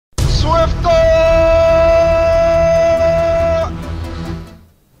Swiftor!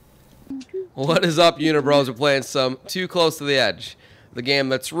 What is up, Unibros? We're playing some Too Close to the Edge. The game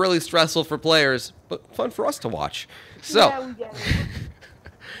that's really stressful for players, but fun for us to watch. So, Yeah, we get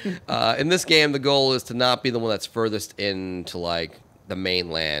it. in this game, the goal is to not be the one that's furthest into, like, the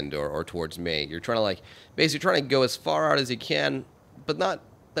mainland or towards me. You're trying to, like, basically trying to go as far out as you can, but not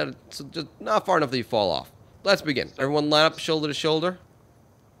that it's just not far enough that you fall off. Let's begin. Everyone line up shoulder to shoulder.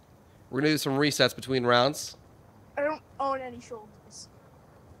 We're going to do some resets between rounds. I don't own any shoulders.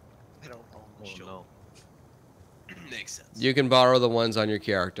 I don't own the show. Makes sense. You can borrow the ones on your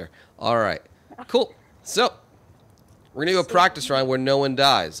character. All right. Cool. So, we're going to do a practice round where no one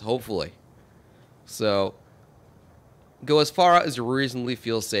dies, hopefully. So, go as far out as you reasonably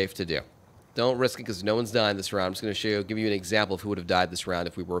feel safe to do. Don't risk it because no one's dying this round. I'm just going to show you, give you an example of who would have died this round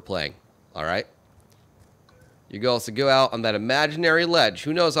if we were playing. All right? You go also go out on that imaginary ledge.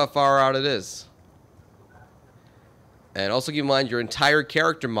 Who knows how far out it is? And also keep in mind your entire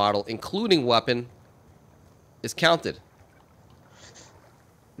character model, including weapon, is counted.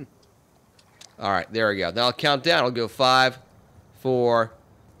 All right, there we go. Now I'll count down. I'll go 5, 4,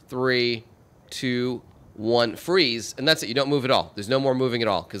 3, 2, 1. Freeze, and that's it. You don't move at all. There's no more moving at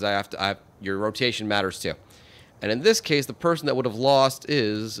all because your rotation matters too. And in this case, the person that would have lost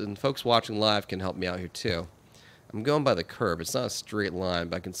is, and folks watching live can help me out here too. I'm going by the curve. It's not a straight line,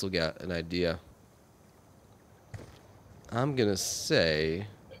 but I can still get an idea. I'm gonna say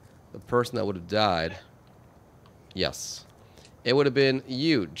the person that would have died. Yes, it would have been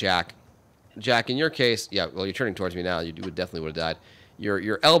you, Jack. Jack, in your case, yeah. Well, you're turning towards me now. You would definitely would have died.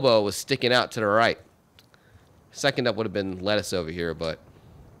 Your elbow was sticking out to the right. Second up would have been Lettuce over here, but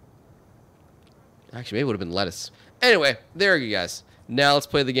actually maybe it would have been Lettuce. Anyway, there you guys. Now let's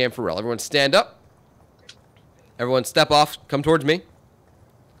play the game for real. Everyone stand up. Everyone step off. Come towards me.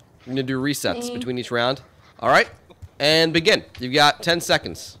 We're gonna do resets between each round. All right, and begin. You've got 10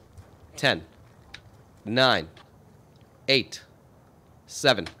 seconds. 10, 9, 8,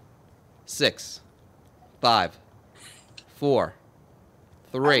 7, 6, 5, 4,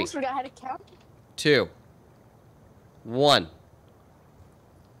 I 3, almost forgot how to count. 2, 1.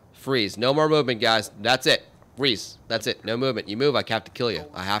 Freeze. No more movement, guys. That's it. Freeze. That's it. No movement. You move, I have to kill you.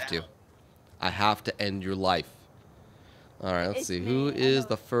 I have to. I have to end your life. All right, let's see. Who is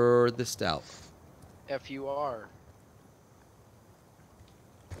the furthest out? FUR.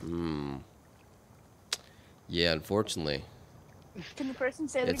 Yeah, unfortunately. Can the person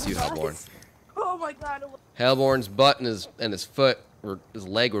say It's the you, Hellborn. Oh my god. Hellborn's butt and his foot, or his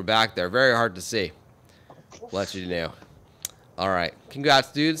leg were back there. Very hard to see. Let you know. All right.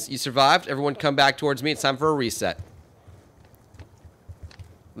 Congrats, dudes. You survived. Everyone come back towards me. It's time for a reset.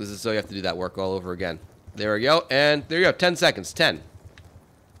 This is so you have to do that work all over again. There we go. And there you go. 10 seconds. 10,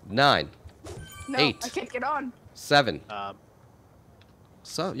 9, No, 8. I can't get on. 7.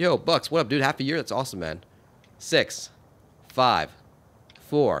 So, yo, Bucks, what up, dude? Half a year? That's awesome, man. 6, 5,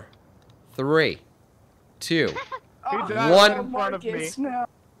 4, 3, 2, Oh, 1. Marcus, no.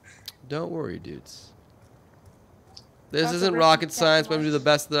 Don't worry, dudes. This That's isn't a rocket rip. science, but I'm going to do the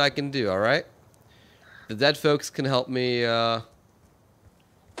best that I can do, all right? The dead folks can help me make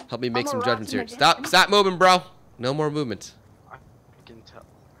I'm some a judgments here. rotten Stop moving, bro. No more movement. I can tell.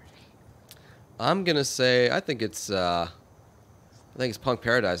 I'm going to say, I think it's Punk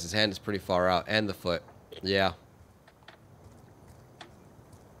Paradise. His hand is pretty far out, and the foot. Yeah.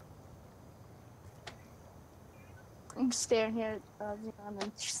 I'm just staring here at Xenon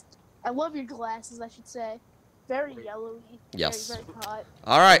and I love your glasses, I should say. Very yellowy. Yes. Very, very hot.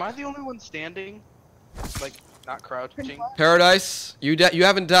 All right. Am I the only one standing? Like, not crouching? Paradise, you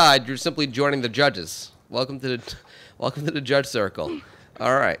haven't died. You're simply joining the judges. Welcome to the judge circle.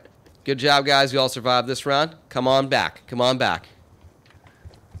 All right. Good job, guys. You all survived this round. Come on back. Come on back.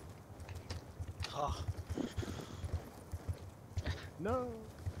 No.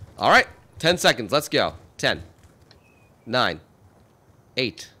 All right. 10 seconds. Let's go. 10, 9,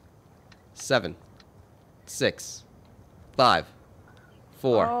 8, 7, 6, 5,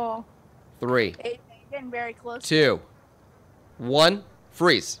 4, Oh, 3, getting very close. 2, 1.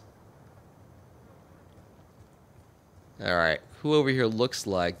 Freeze. All right. Who over here looks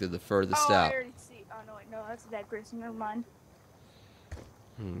like they're the furthest Oh, I out? already see. Oh, no, wait, no, that's a dead person. Never mind.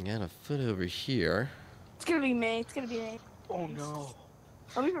 Got a foot over here. It's gonna be me. It's gonna be me. Oh no.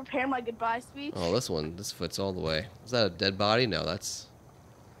 Let me prepare my goodbye speech. Oh, this foot's all the way. Is that a dead body? No, that's...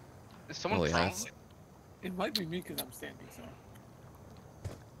 Is someone Oh, yeah, prone? that's- It might be me because I'm standing, so.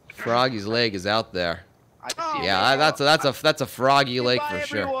 Froggy's leg is out there. I see Oh, it. Yeah, that's a froggy leg Goodbye, for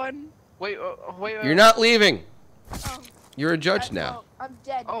sure. everyone. Wait, wait. You're not leaving. Oh, You're a judge now. I'm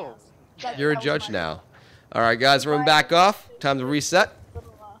dead Oh. now. That- You're a that was judge my now. All right, guys, everyone back off. Time to reset.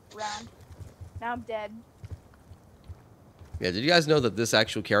 little, round. Now I'm dead. Yeah, did you guys know that this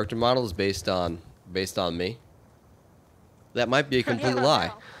actual character model is based on me? That might be a complete Yeah, lie.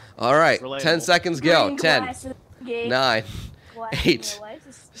 now. All right, Relatable. 10 seconds go. Green 10, glasses, gay 9, glasses in 8, real life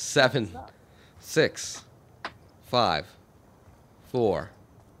is- 7, is up. 6, 5, 4,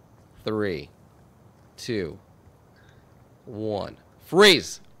 3, 2, 1.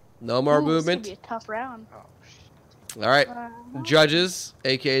 Freeze. No more Ooh, this is gonna movement. be a tough round. Oh, shit. All right, Uh, judges,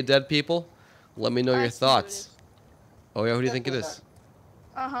 aka dead people, let me know I your see who it thoughts. is. Oh yeah, who do you think it is?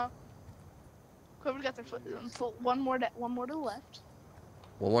 Whoever got their foot, one more to the left.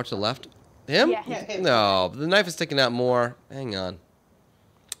 One more to the left. Him? Yeah, him. No, the knife is sticking out more. Hang on.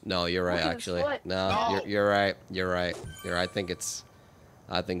 No, you're right. Look at his Actually, foot. no, No. you're right. You're right. I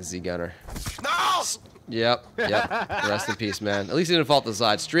think Z Gunner. No! Yep. Rest in peace, man. At least he didn't fall to the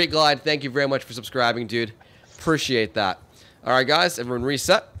side. Street Glide, thank you very much for subscribing, dude. Appreciate that. All right, guys, everyone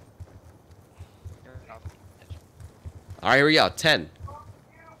reset. All right, here we go. 10,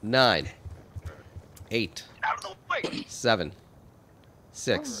 9, 8, Out of the way! 7, Don't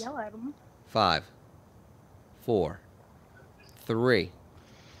 6, yell at him. 5, 4, 3,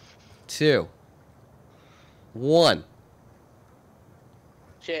 2, 1.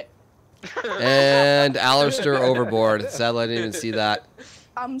 Shit. And Alistair overboard. Sadly, I didn't even see that.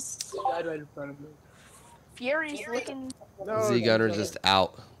 I'm Died right in front of me. furious looking. Z Gunner's just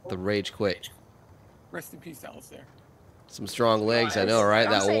out. The rage quit. Rest in peace, Alistair. Some strong legs, I know, right?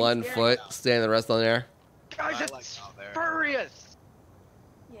 I'm That saying one furious. foot, staying the rest on there. Guys, I it's like out there. furious!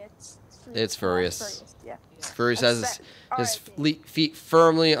 Yeah, it's It's furious. Yeah. Furious has That's his that. All right, feet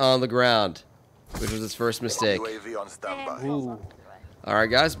firmly on the ground, which was his first mistake. UAV on Dan standby. falls off the way. All right,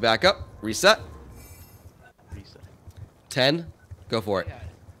 guys, back up. Reset. Reset. 10. Go for it. Yeah,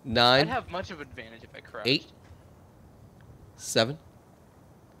 I'd 9, have much of advantage if I crouched. 8, 7,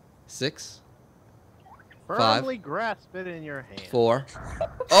 6, Firmly grasp it in your hand. 4.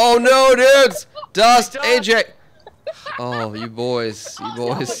 Oh no, dudes! Dust, AJ. Oh, you boys,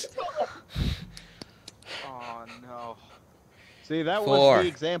 Oh, no. See, that 4. was the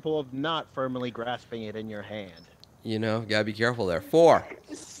example of not firmly grasping it in your hand. You know, gotta be careful there. 4.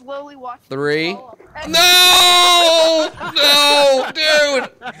 Just slowly walk. 3. fall off. And- No! No,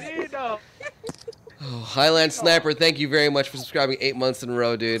 dude! No. Oh, Highland Sniper, thank you very much for subscribing 8 months in a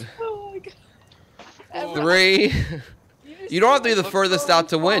row, dude. Oh my god. 3. You don't have to be the Look furthest so out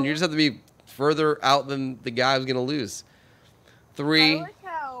to win. far. You just have to be further out than the guy who's gonna lose. 3, I like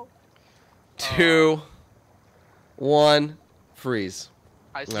how 2, 1, freeze.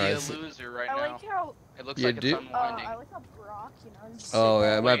 I see Alright, a so- loser right I now. like how It looks You like do? it's unwinding. I like how Brock, you know, just Oh,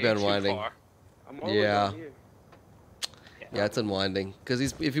 yeah, it might be Way too unwinding. far. Yeah. Yeah, it's unwinding. Because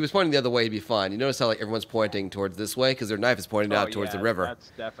if he was pointing the other way, he'd be fine. You notice how like everyone's pointing towards this way because their knife is pointing out towards the river.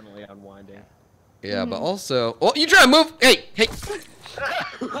 That's definitely unwinding. Yeah, but also, oh, you trying to move? Hey,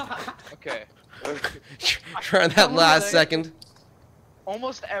 Okay. trying that last second.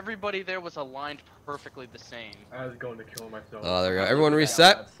 Almost everybody there was aligned perfectly the same. I was going to kill myself. Oh, there we go. Everyone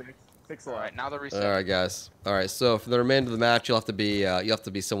reset. Six All right, left. now the reset. All right, guys. All right, so for the remainder of the match, you'll have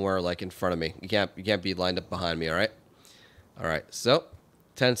to be somewhere like in front of me. You can't be lined up behind me. All right. All right. So,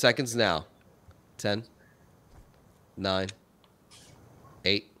 10 seconds now. 10, 9,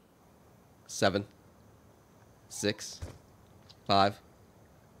 8, 7, 6, 5,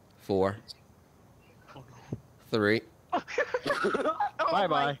 4, 3. Oh Bye-bye.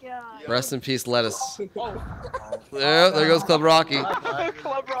 my god. Rest in peace, lettuce. Yeah, there goes Club Rocky.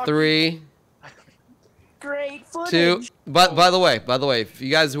 Club Rock. 3, Great footage. 2. But by the way, if you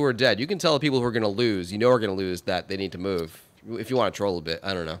guys who are dead, you can tell the people who are gonna lose, you know are gonna lose, that they need to move. If you want to troll a bit,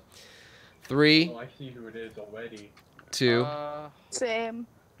 I don't know. 3, Oh, I see who it is already. 2, Same.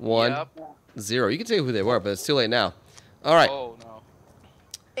 1, Yep. 0. You can say who they were, but it's too late now. All right. Oh no.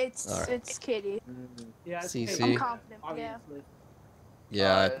 It's All right. it's Kitty. Yeah, CC. I'm confident. Yeah.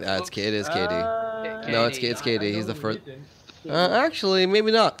 Yeah, it is KD. No, it's KD. KD. He's the first. Isn't. Actually,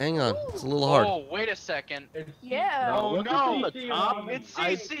 maybe not. Hang on. It's a little hard. Oh, wait a second. It's Yeah. Oh, Looking no. from the top, It's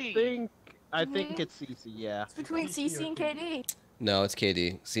I CC. think it's CC. Yeah. It's between CC and KD. No, it's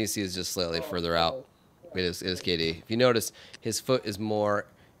KD. CC is just slightly further out. It is KD. If you notice, his foot is more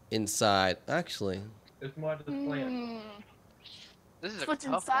inside. Actually, It's more to the plant. Mm. This is a What's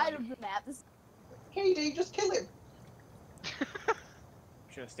tough inside one. of the map? This KD, just kill him. I'm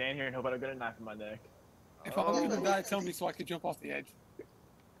just gonna stand here and hope I don't get a knife in my neck. If I'm gonna die, tell me so I can jump off the edge.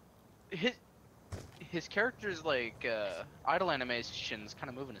 His character's like idle animation's kind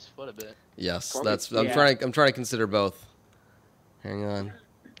of moving his foot a bit. yes. Probably- That's. I'm yeah. trying to consider both. Hang on.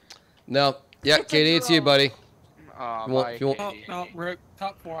 No. Yeah, KD, it's you, buddy. You want- you want- Oh, no, we're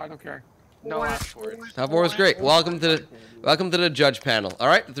top 4. I don't care. No, afterwards. Top 4 was great. Welcome to the judge panel. All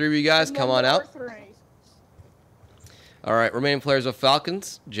right, the 3 of you guys, come on out. All right, remaining players are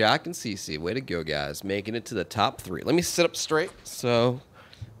Falcons, Jack, and Cece. Way to go, guys. Making it to the top 3. Let me sit up straight so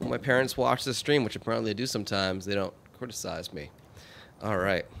when my parents watch this stream, which apparently they do sometimes, they don't criticize me. All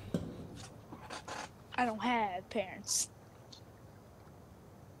right. I don't have parents.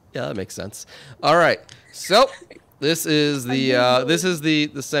 Yeah, that makes sense. All right. So this is the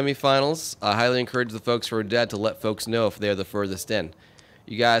semifinals. I highly encourage the folks who are dead to let folks know if they're the furthest in.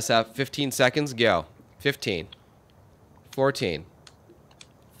 You guys have 15 seconds. Go. 15. 14,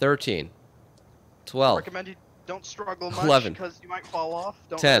 13, 12, Recommend you don't struggle much 11, because you might fall off.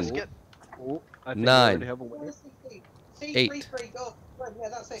 Don't 10, risk it. I think 9, we already have a winner. 8, Yeah,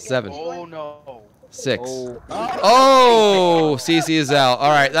 that's it. 7, Oh no. 6. Oh. Oh, CC is out.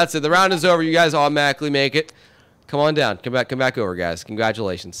 All right, that's it. The round is over. You guys automatically make it. Come on down. Come back over, guys.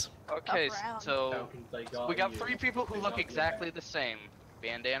 Congratulations. Okay, Up round. so we got 3 people who look exactly the same,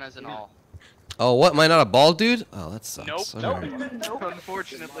 bandanas and all. Oh, what? Am I not a bald dude? Oh, that sucks. Nope. All right. Nope.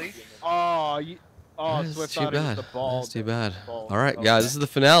 Unfortunately. Oh, you. Oh, That's Swift too thought it was bad. the ball. That's too bad. Ball. All right, Okay. guys, this is the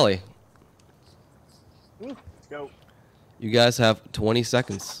finale. Let's go. You guys have 20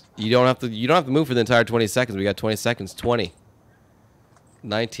 seconds. You don't have to move for the entire 20 seconds. We got 20 seconds. 20,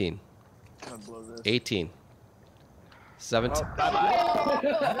 19, I'm gonna blow this. 18, 17.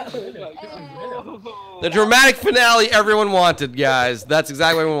 Oh. The dramatic finale everyone wanted, guys. That's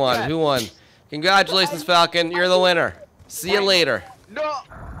exactly what everyone wanted. Who won? Congratulations, Falcon. You're the winner. See you later. No!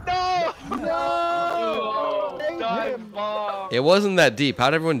 No! No! Dive bomb. It wasn't that deep.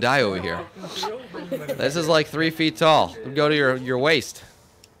 How'd everyone die over here? This is like 3 feet tall. It'd go to your waist.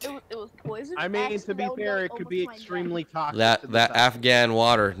 It was poison. I mean, to be Accidentally fair, it could be almost my neck. extremely toxic. That to the that touch. Afghan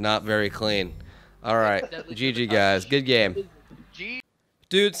water, not very clean. All right, GG guys. Good game.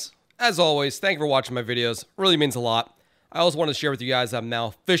 Dudes, as always, thank you for watching my videos. Really means a lot. I also want to share with you guys I'm now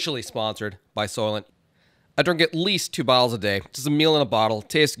officially sponsored by Soylent. I drink at least 2 bottles a day. Just a meal in a bottle.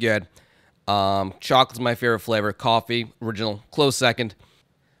 Tastes good. Chocolate's my favorite flavor. Coffee, original, close second.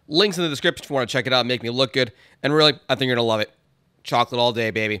 Links in the description if you want to check it out and make me look good. And really, I think you're going to love it. Chocolate all day,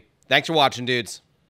 baby. Thanks for watching, dudes.